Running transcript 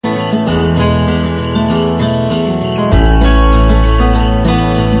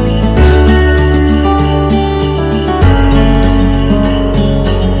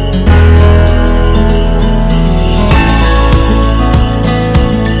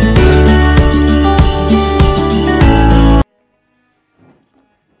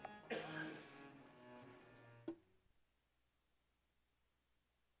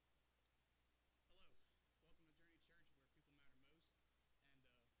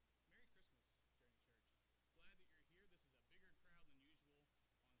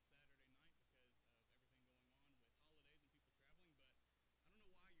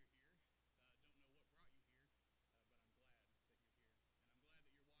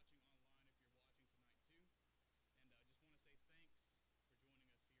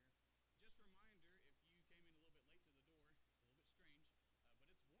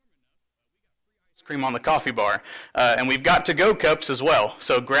cream on the coffee bar. And we've got to-go cups as well.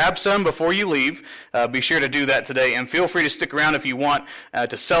 So grab some before you leave. Be sure to do that today. And feel free to stick around if you want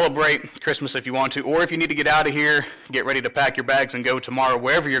to celebrate Christmas if you want to. Or if you need to get out of here, get ready to pack your bags and go tomorrow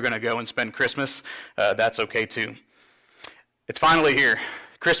wherever you're going to go and spend Christmas. That's okay too. It's finally here.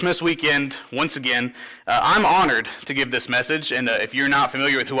 Christmas weekend, once again. I'm honored to give this message, and if you're not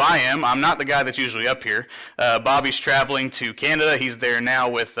familiar with who I am, I'm not the guy that's usually up here. Bobby's traveling to Canada. He's there now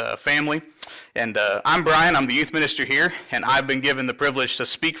with family. And I'm Brian. I'm the youth minister here, and I've been given the privilege to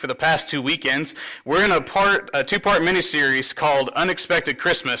speak for the past 2 weekends. We're in a two-part mini-series called Unexpected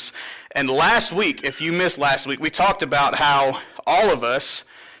Christmas. And last week, if you missed last week, we talked about how all of us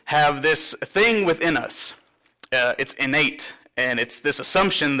have this thing within us. It's innate. And it's this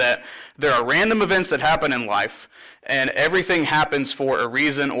assumption that there are random events that happen in life, and everything happens for a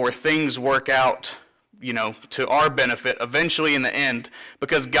reason, or things work out, to our benefit eventually in the end,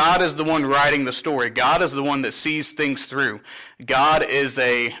 because God is the one writing the story. God is the one that sees things through. God is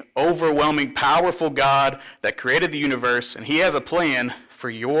a overwhelming, powerful God that created the universe, and He has a plan for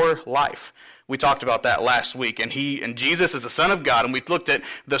your life. We talked about that last week, and Jesus is the Son of God, and we looked at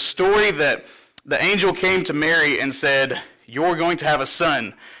the story that the angel came to Mary and said, "You're going to have a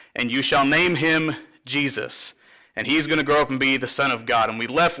son, and you shall name him Jesus. And he's going to grow up and be the Son of God." And we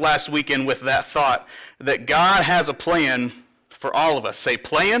left last weekend with that thought that God has a plan for all of us. Say,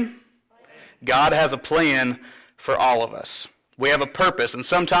 plan. God has a plan for all of us. We have a purpose, and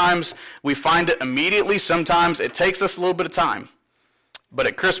sometimes we find it immediately. Sometimes it takes us a little bit of time. But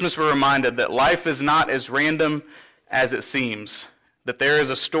at Christmas, we're reminded that life is not as random as it seems, that there is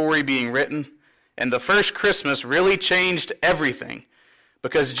a story being written. And the first Christmas really changed everything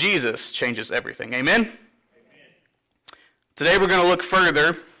because Jesus changes everything. Amen? Amen. Today we're going to look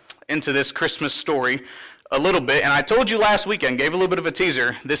further into this Christmas story a little bit. And I told you last weekend, gave a little bit of a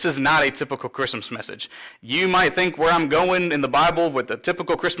teaser, this is not a typical Christmas message. You might think where I'm going in the Bible with the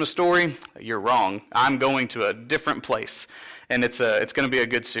typical Christmas story, you're wrong. I'm going to a different place. And it's going to be a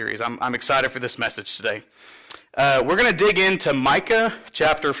good series. I'm excited for this message today. We're going to dig into Micah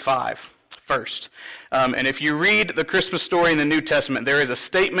chapter 5. First. And if you read the Christmas story in the New Testament, there is a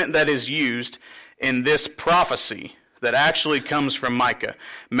statement that is used in this prophecy that actually comes from Micah.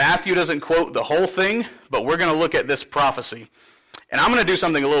 Matthew doesn't quote the whole thing, but we're going to look at this prophecy. And I'm going to do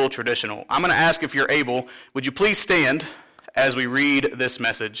something a little traditional. I'm going to ask if you're able, would you please stand as we read this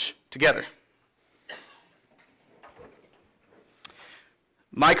message together?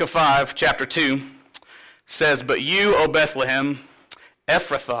 Micah 5, chapter 2 says, "But you, O Bethlehem,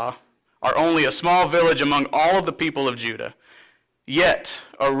 Ephrathah, are only a small village among all of the people of Judah. Yet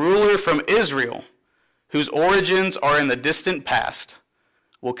a ruler from Israel, whose origins are in the distant past,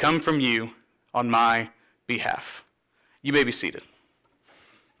 will come from you on my behalf." You may be seated.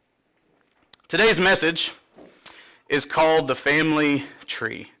 Today's message is called The Family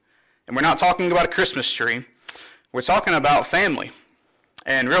Tree. And we're not talking about a Christmas tree. We're talking about family.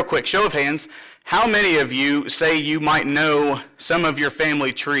 And real quick, show of hands, how many of you say you might know some of your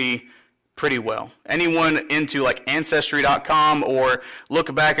family tree pretty well? Anyone into like Ancestry.com or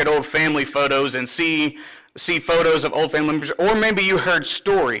look back at old family photos and see photos of old family members, or maybe you heard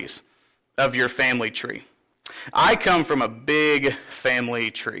stories of your family tree. I come from a big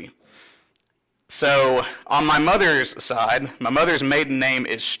family tree. So on my mother's side, my mother's maiden name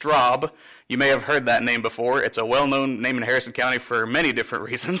is Straub. You may have heard that name before. It's a well-known name in Harrison County for many different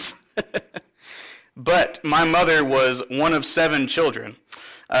reasons. But my mother was one of 7 children.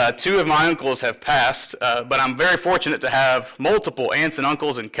 2 of my uncles have passed, but I'm very fortunate to have multiple aunts and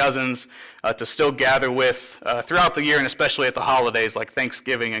uncles and cousins to still gather with throughout the year, and especially at the holidays like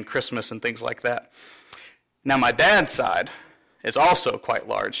Thanksgiving and Christmas and things like that. Now, my dad's side is also quite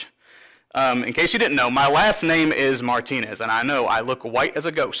large. In case you didn't know, my last name is Martinez, and I know I look white as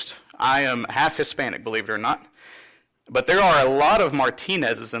a ghost. I am half Hispanic, believe it or not. But there are a lot of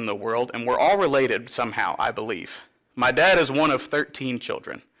Martinezes in the world, and we're all related somehow, I believe. My dad is one of 13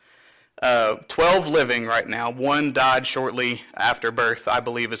 children, 12 living right now. 1 died shortly after birth, I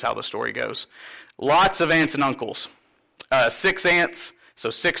believe is how the story goes. Lots of aunts and uncles, 6 aunts, so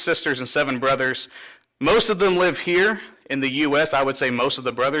 6 sisters and 7 brothers. Most of them live here in the U.S. I would say most of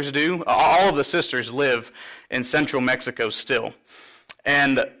the brothers do. All of the sisters live in central Mexico still.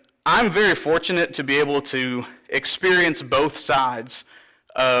 And I'm very fortunate to be able to experience both sides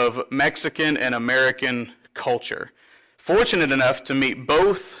of Mexican and American culture. Fortunate enough to meet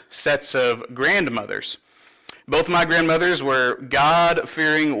both sets of grandmothers. Both my grandmothers were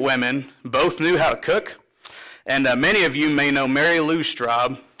God-fearing women. Both knew how to cook. And many of you may know Mary Lou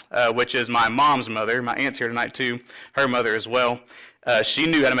Straub, which is my mom's mother. My aunt's here tonight too, her mother as well. She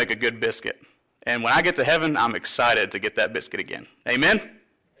knew how to make a good biscuit. And when I get to heaven, I'm excited to get that biscuit again. Amen? Amen.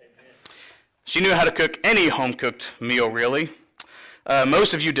 She knew how to cook any home-cooked meal, really.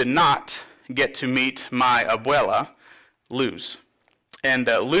 Most of you did not get to meet my abuela, Luz. And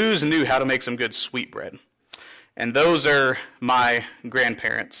Luz knew how to make some good sweetbread. And those are my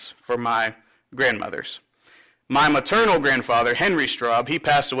grandparents for my grandmothers. My maternal grandfather, Henry Straub, he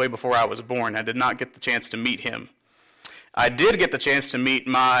passed away before I was born. I did not get the chance to meet him. I did get the chance to meet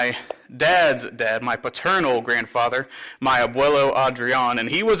my dad's dad, my paternal grandfather, my abuelo Adrian, and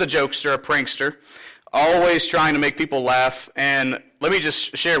he was a jokester, a prankster, always trying to make people laugh. And let me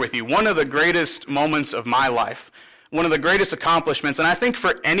just share with you, one of the greatest moments of my life, one of the greatest accomplishments, and I think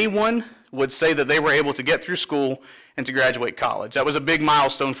for anyone would say that they were able to get through school and to graduate college. That was a big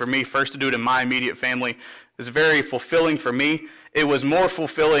milestone for me, first to do it in my immediate family. It was very fulfilling for me. It was more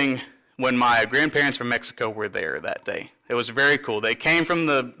fulfilling when my grandparents from Mexico were there that day. It was very cool. They came from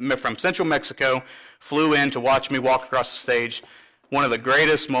central Mexico, flew in to watch me walk across the stage. One of the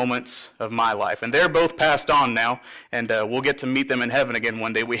greatest moments of my life. And they're both passed on now, and we'll get to meet them in heaven again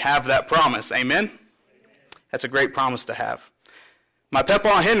one day. We have that promise. Amen? Amen. That's a great promise to have. My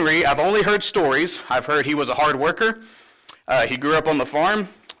Papa Henry, I've only heard stories. I've heard he was a hard worker. He grew up on the farm,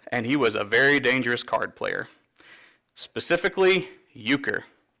 and he was a very dangerous card player. Specifically, euchre.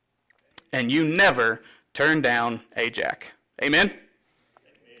 And you never turn down a jack. Amen? Amen?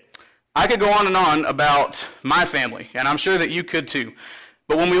 I could go on and on about my family, and I'm sure that you could too.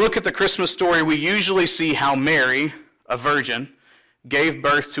 But when we look at the Christmas story, we usually see how Mary, a virgin, gave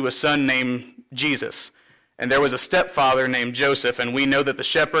birth to a son named Jesus. And there was a stepfather named Joseph, and we know that the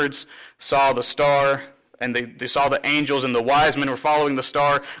shepherds saw the star, and they saw the angels, and the wise men were following the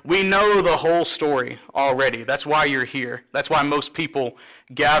star. We know the whole story already. That's why you're here. That's why most people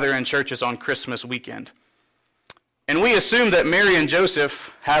gather in churches on Christmas weekend. And we assume that Mary and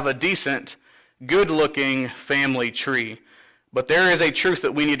Joseph have a decent, good-looking family tree. But there is a truth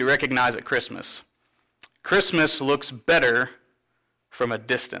that we need to recognize at Christmas. Christmas looks better from a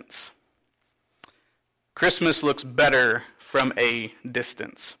distance. Christmas looks better from a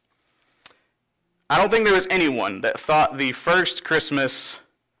distance. I don't think there was anyone that thought the first Christmas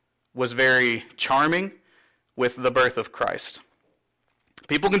was very charming with the birth of Christ.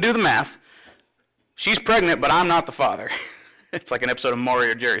 People can do the math. She's pregnant, but I'm not the father. It's like an episode of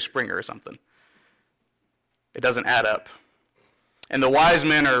Maury or Jerry Springer or something. It doesn't add up. And the wise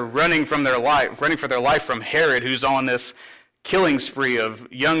men are running for their life from Herod, who's on this killing spree of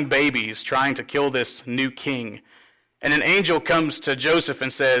young babies trying to kill this new king. And an angel comes to Joseph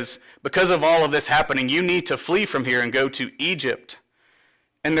and says, because of all of this happening, you need to flee from here and go to Egypt.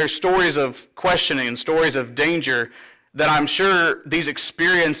 And there's stories of questioning and stories of danger that I'm sure these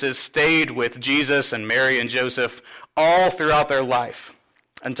experiences stayed with Jesus and Mary and Joseph all throughout their life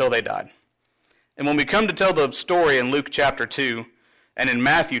until they died. And when we come to tell the story in Luke chapter 2 and in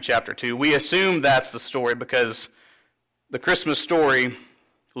Matthew chapter 2, we assume that's the story because the Christmas story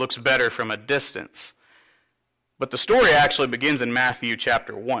looks better from a distance. But the story actually begins in Matthew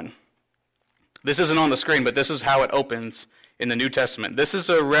chapter 1. This isn't on the screen, but this is how it opens in the New Testament. This is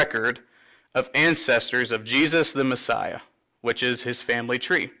a record of ancestors of Jesus the Messiah, which is his family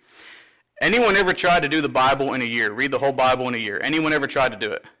tree. Anyone ever tried to do the Bible in a year? Read the whole Bible in a year? Anyone ever tried to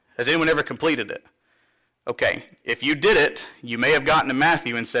do it? Has anyone ever completed it? Okay, if you did it, you may have gotten to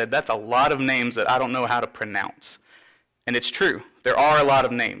Matthew and said, that's a lot of names that I don't know how to pronounce. And it's true. There are a lot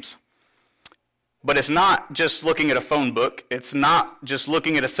of names. But it's not just looking at a phone book. It's not just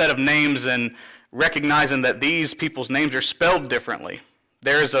looking at a set of names and recognizing that these people's names are spelled differently.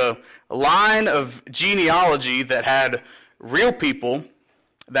 There's a line of genealogy that had real people,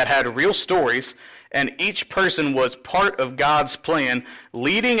 that had real stories, and each person was part of God's plan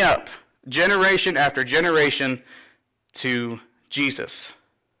leading up generation after generation to Jesus.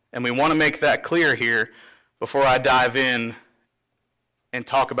 And we want to make that clear here before I dive in and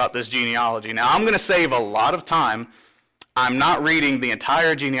talk about this genealogy. Now, I'm going to save a lot of time. I'm not reading the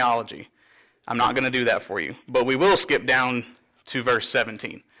entire genealogy. I'm not going to do that for you. But we will skip down to verse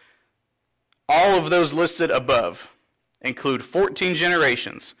 17. All of those listed above include 14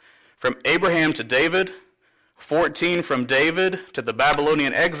 generations, from Abraham to David, 14 from David to the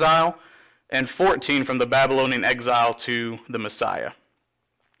Babylonian exile, and 14 from the Babylonian exile to the Messiah.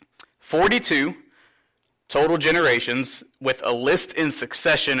 42 total generations with a list in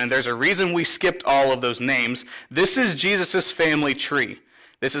succession, and there's a reason we skipped all of those names. This is Jesus' family tree.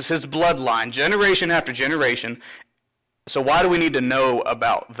 This is his bloodline, generation after generation. So why do we need to know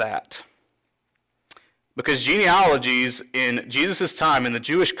about that? Because genealogies in Jesus' time in the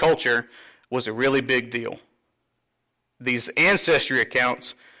Jewish culture was a really big deal. These ancestry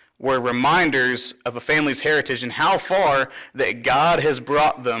accounts were reminders of a family's heritage and how far that God has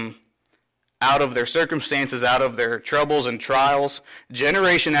brought them out of their circumstances, out of their troubles and trials,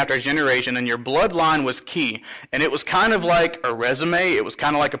 generation after generation, and your bloodline was key. And it was kind of like a resume, it was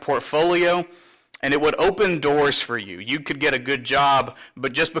kind of like a portfolio, and it would open doors for you. You could get a good job,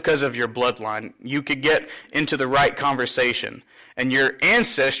 but just because of your bloodline, you could get into the right conversation. And your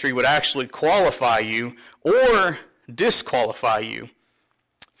ancestry would actually qualify you or disqualify you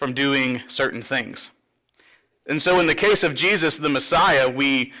from doing certain things. And so in the case of Jesus, the Messiah,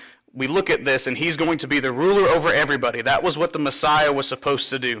 we look at this, and he's going to be the ruler over everybody. That was what the Messiah was supposed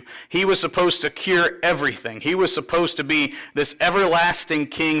to do. He was supposed to cure everything. He was supposed to be this everlasting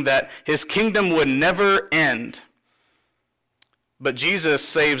king that his kingdom would never end. But Jesus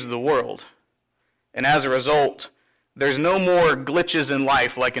saves the world. And as a result, there's no more glitches in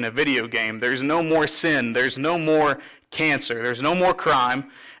life like in a video game. There's no more sin. There's no more cancer. There's no more crime.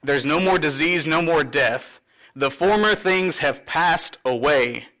 There's no more disease, no more death. The former things have passed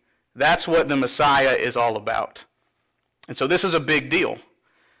away. That's what the Messiah is all about. And so this is a big deal.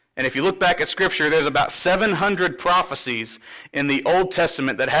 And if you look back at Scripture, there's about 700 prophecies in the Old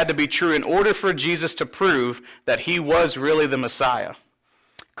Testament that had to be true in order for Jesus to prove that he was really the Messiah.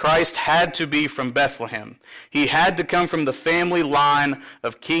 Christ had to be from Bethlehem. He had to come from the family line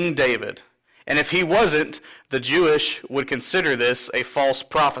of King David. And if he wasn't, the Jewish would consider this a false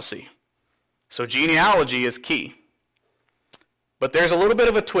prophecy. So genealogy is key. But there's a little bit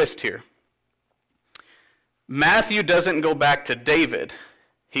of a twist here. Matthew doesn't go back to David.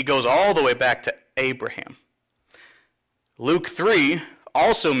 He goes all the way back to Abraham. Luke 3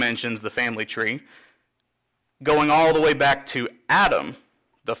 also mentions the family tree, going all the way back to Adam,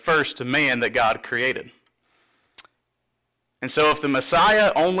 the first man that God created. And so if the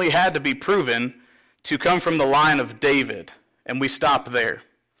Messiah only had to be proven to come from the line of David, and we stop there,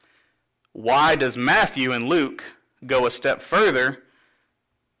 why does Matthew and Luke go a step further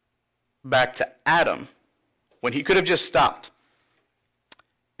back to Adam when he could have just stopped?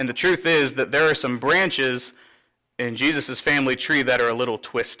 And the truth is that there are some branches in Jesus' family tree that are a little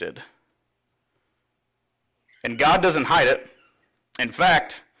twisted. And God doesn't hide it. In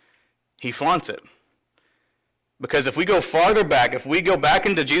fact, he flaunts it. Because if we go farther back, if we go back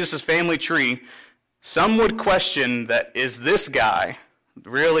into Jesus' family tree, some would question that, is this guy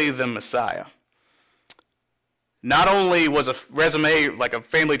really the Messiah? Not only was a resume like a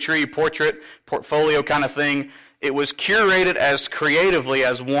family tree portrait, portfolio kind of thing, it was curated as creatively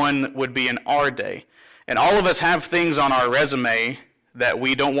as one would be in our day. And all of us have things on our resume that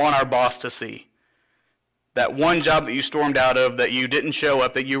we don't want our boss to see. That one job that you stormed out of, that you didn't show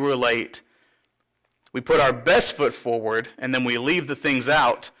up, that you were late. We put our best foot forward, and then we leave the things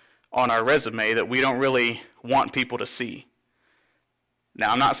out on our resume that we don't really want people to see.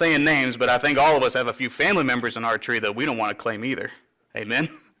 Now, I'm not saying names, but I think all of us have a few family members in our tree that we don't want to claim either. Amen?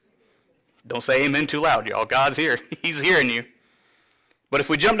 Don't say amen too loud, y'all. God's here. He's hearing you. But if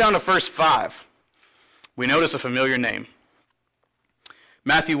we jump down to verse 5, we notice a familiar name.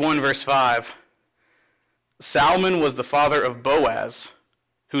 Matthew 1, verse 5. Salmon was the father of Boaz,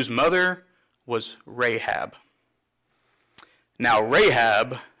 whose mother was Rahab. Now,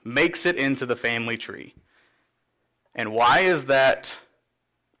 Rahab makes it into the family tree. And why is that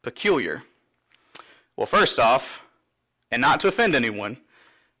peculiar? Well, first off, and not to offend anyone,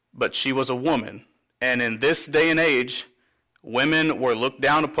 but she was a woman. And in this day and age, women were looked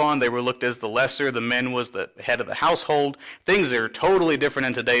down upon. They were looked as the lesser. The men was the head of the household. Things are totally different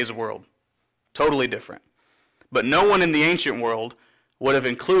in today's world. Totally different. But no one in the ancient world would have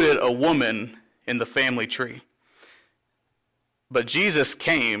included a woman in the family tree. But Jesus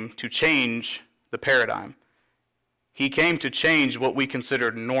came to change the paradigm. He came to change what we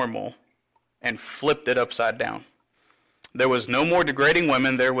considered normal and flipped it upside down. There was no more degrading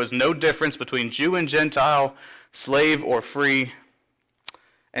women. There was no difference between Jew and Gentile, slave or free.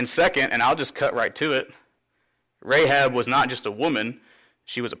 And second, and I'll just cut right to it, Rahab was not just a woman,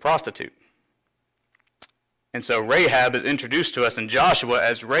 she was a prostitute. And so Rahab is introduced to us in Joshua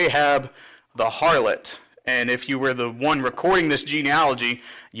as Rahab the harlot. And if you were the one recording this genealogy,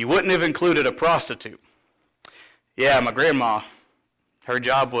 you wouldn't have included a prostitute. Yeah, my grandma, her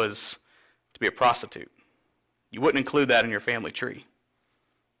job was to be a prostitute. You wouldn't include that in your family tree.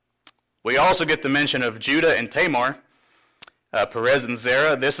 We also get the mention of Judah and Tamar, Perez and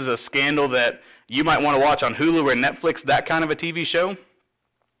Zerah. This is a scandal that you might want to watch on Hulu or Netflix, that kind of a TV show.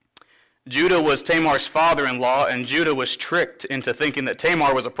 Judah was Tamar's father-in-law, and Judah was tricked into thinking that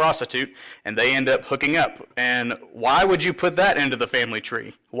Tamar was a prostitute, and they end up hooking up. And why would you put that into the family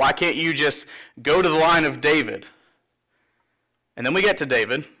tree? Why can't you just go to the line of David? And then we get to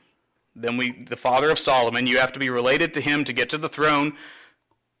David, then the father of Solomon, you have to be related to him to get to the throne,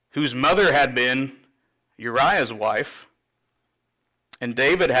 whose mother had been Uriah's wife. And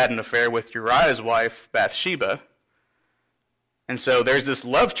David had an affair with Uriah's wife, Bathsheba. And so there's this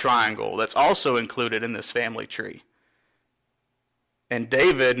love triangle that's also included in this family tree. And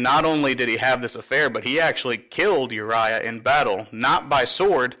David, not only did he have this affair, but he actually killed Uriah in battle, not by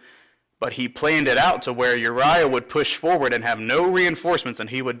sword, but he planned it out to where Uriah would push forward and have no reinforcements, and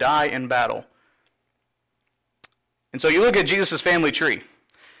he would die in battle. And so you look at Jesus' family tree.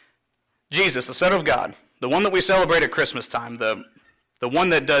 Jesus, the Son of God, the one that we celebrate at Christmas time, the one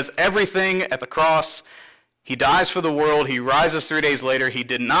that does everything at the cross. He dies for the world. He rises 3 days later. He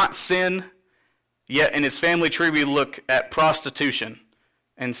did not sin. Yet in his family tree we look at prostitution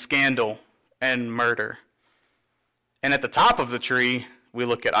and scandal and murder. And at the top of the tree we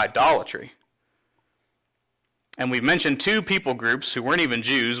look at idolatry. And we've mentioned two people groups who weren't even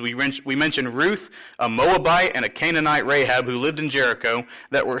Jews. We mentioned Ruth, a Moabite, and a Canaanite, Rahab, who lived in Jericho,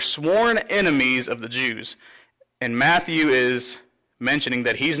 that were sworn enemies of the Jews. And Matthew is mentioning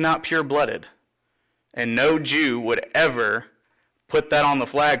that he's not pure-blooded. And no Jew would ever put that on the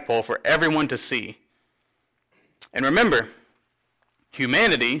flagpole for everyone to see. And remember,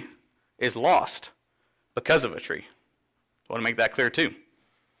 humanity is lost because of a tree. I want to make that clear too.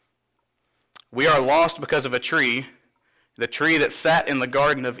 We are lost because of a tree, the tree that sat in the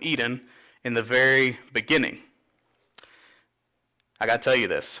Garden of Eden in the very beginning. I got to tell you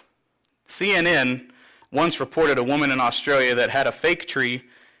this. CNN once reported a woman in Australia that had a fake tree,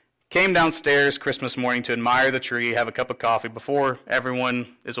 came downstairs Christmas morning to admire the tree, have a cup of coffee before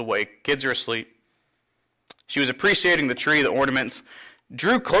everyone is awake, kids are asleep. She was appreciating the tree, the ornaments,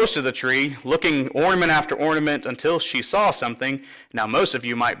 drew close to the tree, looking ornament after ornament until she saw something. Now, most of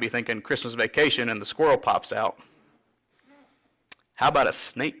you might be thinking Christmas Vacation and the squirrel pops out. How about a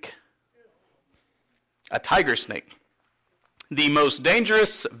snake? A tiger snake. The most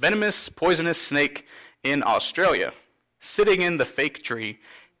dangerous, venomous, poisonous snake in Australia, sitting in the fake tree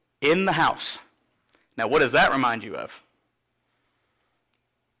in the house. Now, what does that remind you of?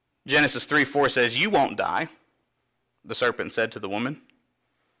 Genesis 3:4 says, "You won't die," the serpent said to the woman.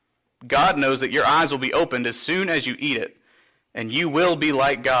 "God knows that your eyes will be opened as soon as you eat it, and you will be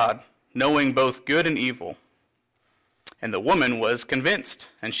like God, knowing both good and evil." And the woman was convinced,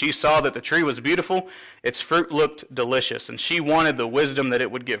 and she saw that the tree was beautiful, its fruit looked delicious, and she wanted the wisdom that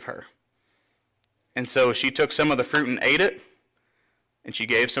it would give her. And so she took some of the fruit and ate it, and she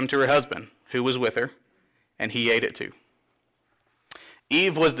gave some to her husband, who was with her, and he ate it too.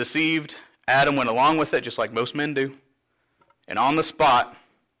 Eve was deceived. Adam went along with it, just like most men do. And on the spot,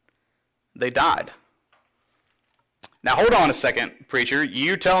 they died. Now, hold on a second, preacher.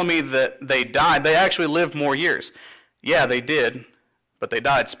 You telling me that they died? They actually lived more years. Yeah, they did, but they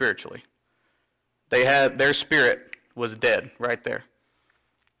died spiritually. Their spirit was dead right there.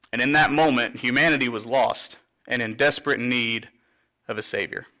 And in that moment, humanity was lost and in desperate need of a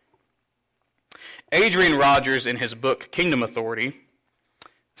Savior. Adrian Rogers, in his book Kingdom Authority,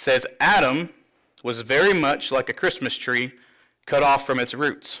 says Adam was very much like a Christmas tree cut off from its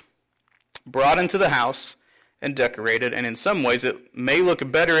roots, brought into the house and decorated, and in some ways it may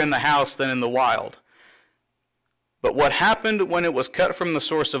look better in the house than in the wild. But what happened when it was cut from the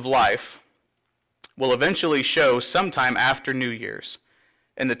source of life will eventually show sometime after New Year's.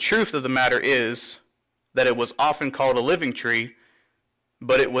 And the truth of the matter is that it was often called a living tree,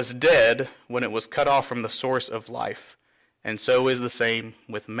 but it was dead when it was cut off from the source of life. And so is the same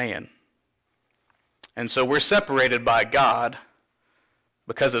with man. And so we're separated by God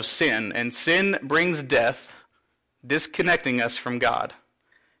because of sin. And sin brings death, disconnecting us from God.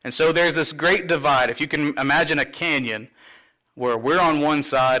 And so there's this great divide. If you can imagine a canyon where we're on one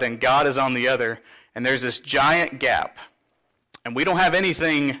side and God is on the other, and there's this giant gap. And we don't have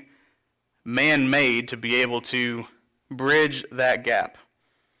anything man-made to be able to bridge that gap.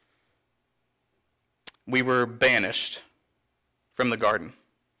 We were banished from the garden.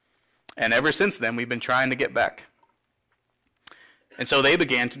 And ever since then, we've been trying to get back. And so they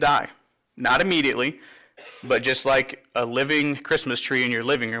began to die. Not immediately, but just like a living Christmas tree in your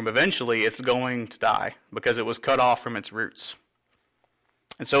living room, eventually it's going to die because it was cut off from its roots.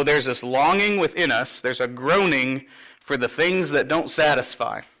 And so there's this longing within us. There's a groaning for the things that don't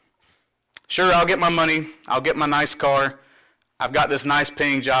satisfy. Sure, I'll get my money. I'll get my nice car. I've got this nice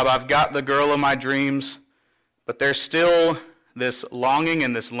paying job. I've got the girl of my dreams. But there's still this longing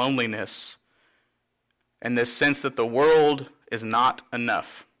and this loneliness and this sense that the world is not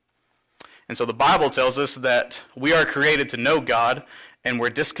enough. And so the Bible tells us that we are created to know God and we're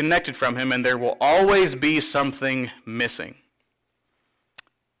disconnected from Him, and there will always be something missing.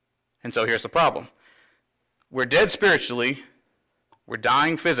 And so here's the problem. We're dead spiritually. We're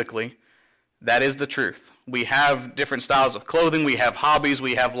dying physically. That is the truth. We have different styles of clothing. We have hobbies.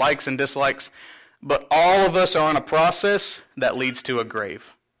 We have likes and dislikes. But all of us are on a process that leads to a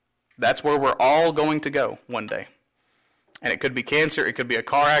grave. That's where we're all going to go one day. And it could be cancer. It could be a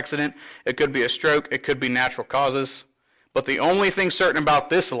car accident. It could be a stroke. It could be natural causes. But the only thing certain about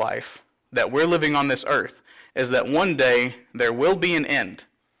this life that we're living on this earth is that one day there will be an end.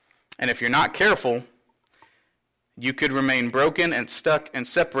 And if you're not careful, you could remain broken and stuck and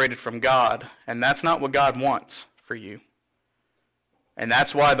separated from God. And that's not what God wants for you. And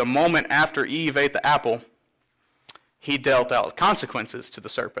that's why the moment after Eve ate the apple, he dealt out consequences to the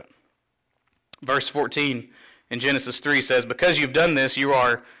serpent. Verse 14 in Genesis 3 says, "Because you've done this, you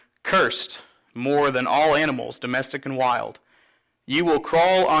are cursed more than all animals, domestic and wild. You will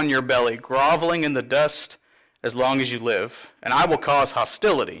crawl on your belly, groveling in the dust as long as you live. And I will cause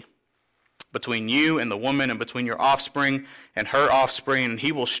hostility between you and the woman, and between your offspring and her offspring. And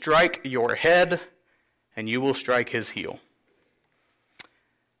he will strike your head, and you will strike his heel."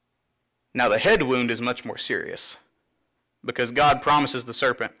 Now the head wound is much more serious, because God promises the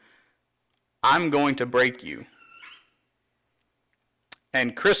serpent, "I'm going to break you."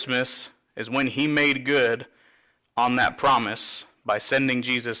 And Christmas is when he made good on that promise by sending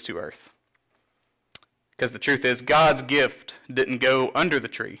Jesus to earth. Because the truth is, God's gift didn't go under the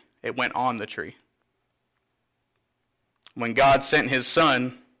tree. It went on the tree. When God sent his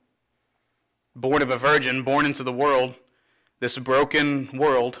son, born of a virgin, born into the world, this broken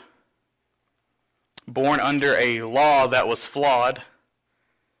world, born under a law that was flawed,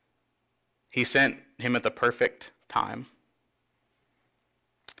 he sent him at the perfect time.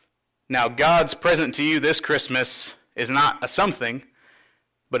 Now, God's present to you this Christmas is not a something,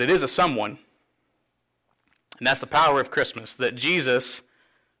 but it is a someone. And that's the power of Christmas, that Jesus,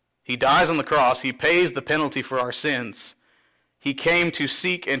 he dies on the cross, he pays the penalty for our sins. He came to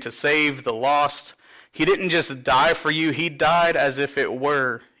seek and to save the lost. He didn't just die for you, he died as if it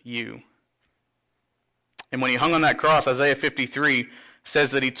were you. And when he hung on that cross, Isaiah 53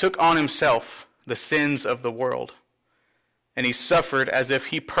 says that he took on himself the sins of the world. And he suffered as if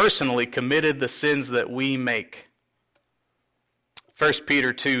he personally committed the sins that we make. 1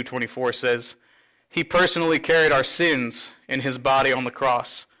 Peter 2:24 says, "He personally carried our sins in his body on the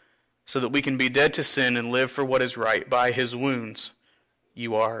cross, so that we can be dead to sin and live for what is right. By his wounds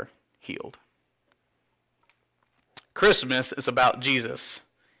you are healed." Christmas is about Jesus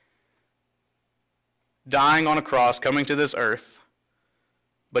dying on a cross, coming to this earth.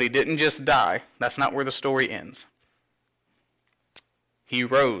 But he didn't just die. That's not where the story ends. He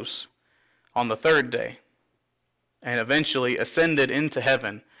rose on the third day and eventually ascended into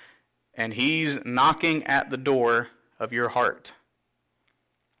heaven. And he's knocking at the door of your heart.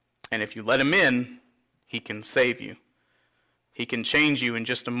 And if you let him in, he can save you. He can change you in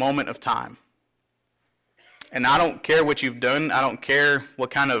just a moment of time. And I don't care what you've done. I don't care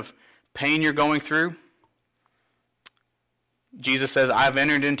what kind of pain you're going through. Jesus says, "I've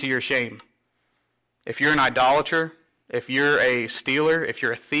entered into your shame." If you're an idolater, if you're a stealer, if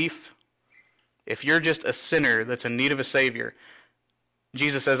you're a thief, if you're just a sinner that's in need of a Savior,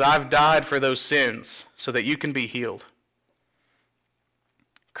 Jesus says, "I've died for those sins so that you can be healed."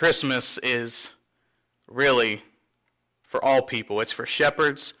 Christmas is really for all people. It's for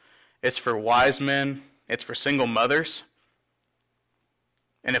shepherds. It's for wise men. It's for single mothers.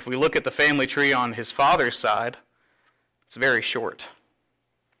 And if we look at the family tree on his father's side, it's very short.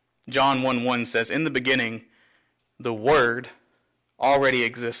 John 1:1 says, "In the beginning, the Word already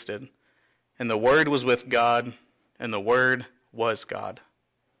existed, and the Word was with God, and the Word was God."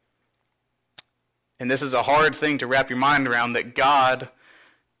 And this is a hard thing to wrap your mind around, that God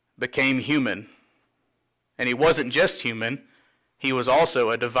became human. And he wasn't just human, he was also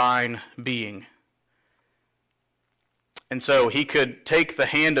a divine being. And so he could take the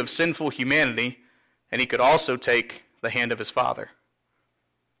hand of sinful humanity, and he could also take the hand of his Father.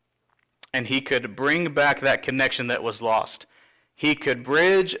 And he could bring back that connection that was lost. He could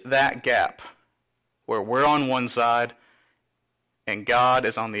bridge that gap where we're on one side and God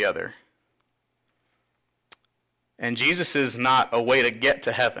is on the other. And Jesus is not a way to get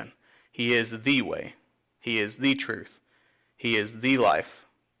to heaven. He is the way. He is the truth. He is the life.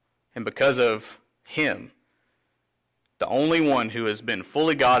 And because of him, the only one who has been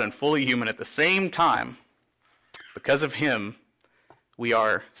fully God and fully human at the same time, because of him, we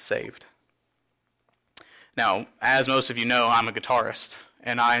are saved. Now, as most of you know, I'm a guitarist,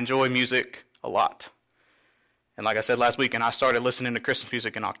 and I enjoy music a lot. And like I said last week, and I started listening to Christmas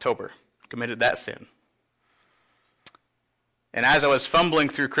music in October. Committed that sin. And as I was fumbling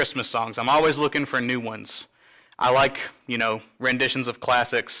through Christmas songs, I'm always looking for new ones. I like, renditions of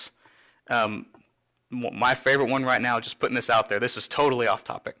classics. My favorite one right now, just putting this out there, this is totally off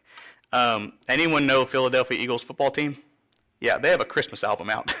topic. Anyone know Philadelphia Eagles football team? Yeah, they have a Christmas album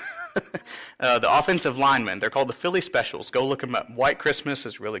out. The offensive linemen, they're called the Philly Specials. Go look them up. White Christmas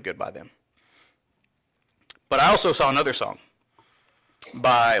is really good by them. But I also saw another song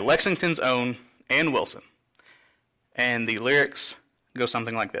by Lexington's own Ann Wilson. And the lyrics go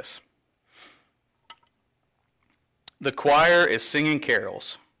something like this. The choir is singing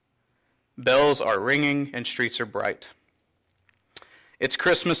carols. Bells are ringing and streets are bright. It's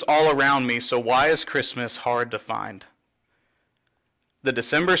Christmas all around me, so why is Christmas hard to find? The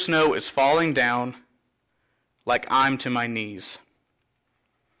December snow is falling down like I'm to my knees.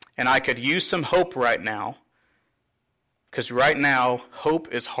 And I could use some hope right now, because right now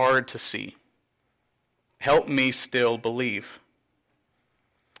hope is hard to see. Help me still believe.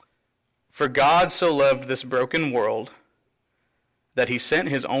 For God so loved this broken world that he sent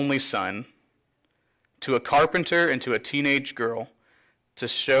his only son to a carpenter and to a teenage girl to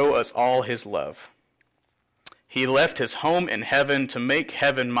show us all his love. He left his home in heaven to make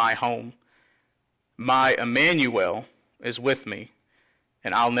heaven my home. My Emmanuel is with me,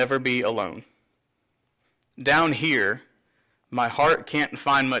 and I'll never be alone. Down here, my heart can't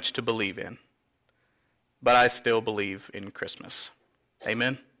find much to believe in, but I still believe in Christmas.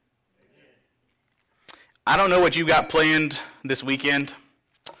 Amen? I don't know what you got planned this weekend.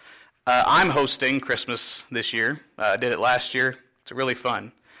 I'm hosting Christmas this year. I did it last year. It's really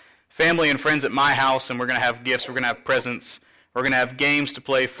fun. Family and friends at my house, and we're going to have gifts, we're going to have presents, we're going to have games to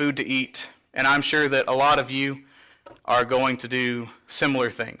play, food to eat, and I'm sure that a lot of you are going to do similar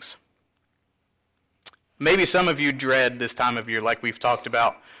things. Maybe some of you dread this time of year like we've talked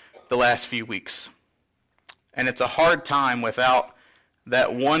about the last few weeks. And it's a hard time without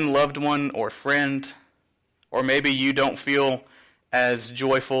that one loved one or friend, or maybe you don't feel as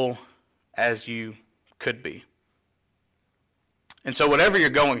joyful as you could be. And so whatever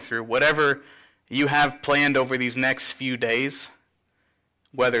you're going through, whatever you have planned over these next few days,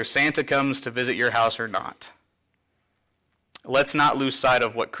 whether Santa comes to visit your house or not, let's not lose sight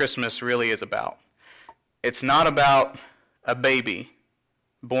of what Christmas really is about. It's not about a baby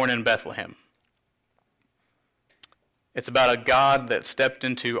born in Bethlehem. It's about a God that stepped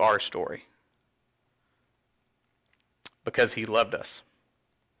into our story because he loved us.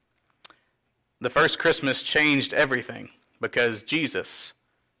 The first Christmas changed everything because Jesus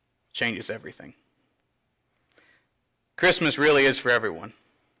changes everything. Christmas really is for everyone.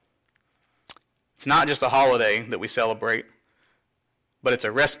 It's not just a holiday that we celebrate, but it's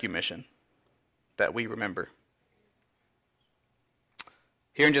a rescue mission that we remember.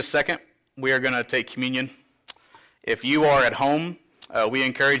 Here in just a second, we are going to take communion. If you are at home, we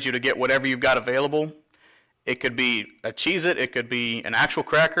encourage you to get whatever you've got available. It could be a Cheez-It, it could be an actual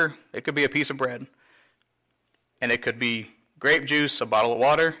cracker, it could be a piece of bread, and it could be grape juice, a bottle of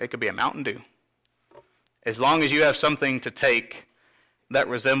water, it could be a Mountain Dew. As long as you have something to take that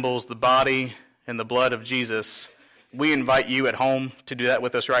resembles the body and the blood of Jesus, we invite you at home to do that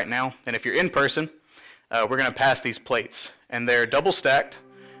with us right now. And if you're in person, we're going to pass these plates. And they're double stacked.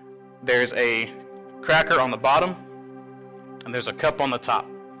 There's a cracker on the bottom, and there's a cup on the top.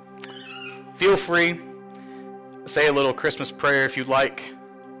 Feel free, say a little Christmas prayer if you'd like.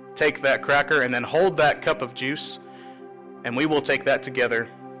 Take that cracker and then hold that cup of juice, and we will take that together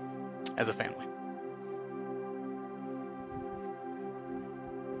as a family.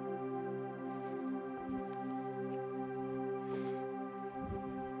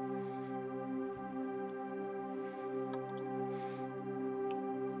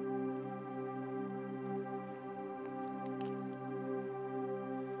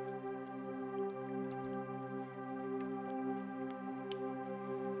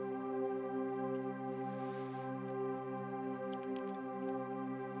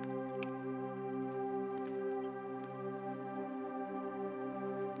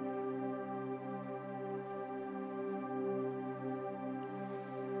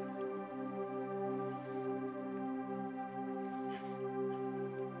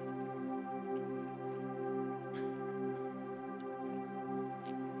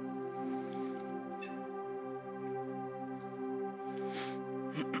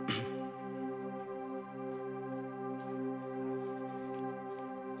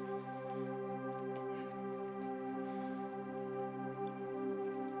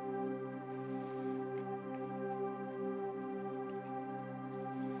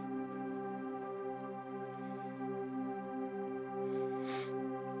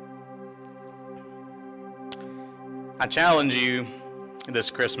 I challenge you this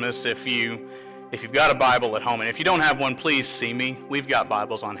Christmas, if you've got a Bible at home, and if you don't have one, please see me. We've got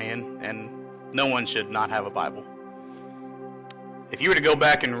Bibles on hand, and no one should not have a Bible. If you were to go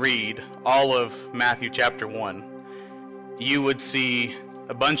back and read all of Matthew chapter 1, you would see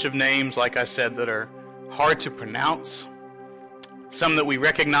a bunch of names, like I said, that are hard to pronounce, some that we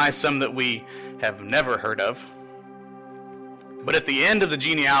recognize, some that we have never heard of. But at the end of the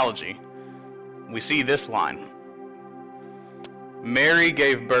genealogy, we see this line: Mary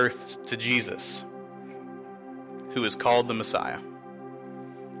gave birth to Jesus, who is called the Messiah.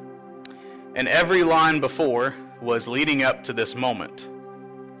 And every line before was leading up to this moment.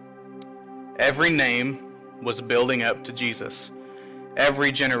 Every name was building up to Jesus.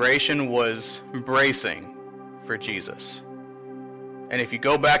 Every generation was bracing for Jesus. And if you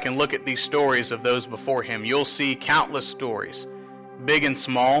go back and look at these stories of those before him, you'll see countless stories, big and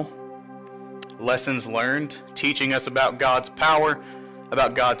small, lessons learned, teaching us about God's power,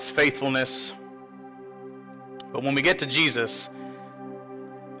 about God's faithfulness. But when we get to Jesus,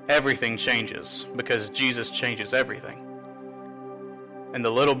 everything changes, because Jesus changes everything. And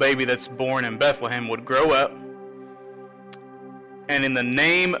the little baby that's born in Bethlehem would grow up, and in the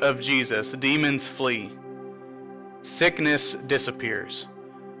name of Jesus, demons flee, sickness disappears,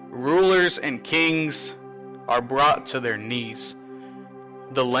 rulers and kings are brought to their knees,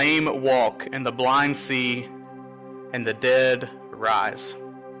 the lame walk, and the blind see, and the dead rise.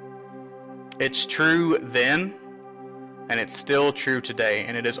 It's true then, and it's still true today,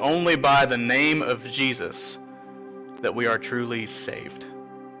 and it is only by the name of Jesus that we are truly saved.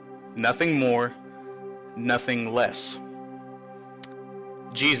 Nothing more, nothing less.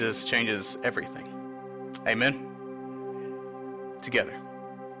 Jesus changes everything. Amen? Together.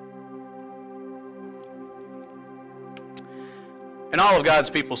 And all of God's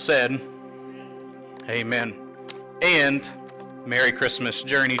people said, amen. And Merry Christmas,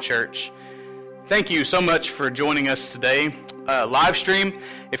 Journey Church. Thank you so much for joining us today. Live stream,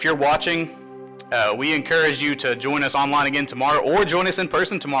 if you're watching, we encourage you to join us online again tomorrow, or join us in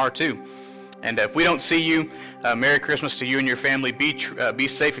person tomorrow too. And if we don't see you, Merry Christmas to you and your family. Be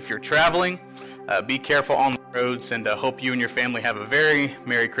safe if you're traveling. Be careful on the roads, and hope you and your family have a very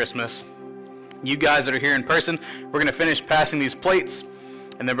Merry Christmas. You guys that are here in person, we're going to finish passing these plates,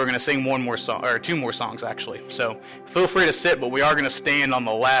 and then we're going to sing one more song, or two more songs actually. So feel free to sit, but we are going to stand on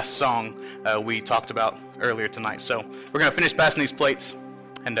the last song we talked about earlier tonight. So we're going to finish passing these plates,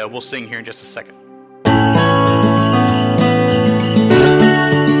 and we'll sing here in just a second.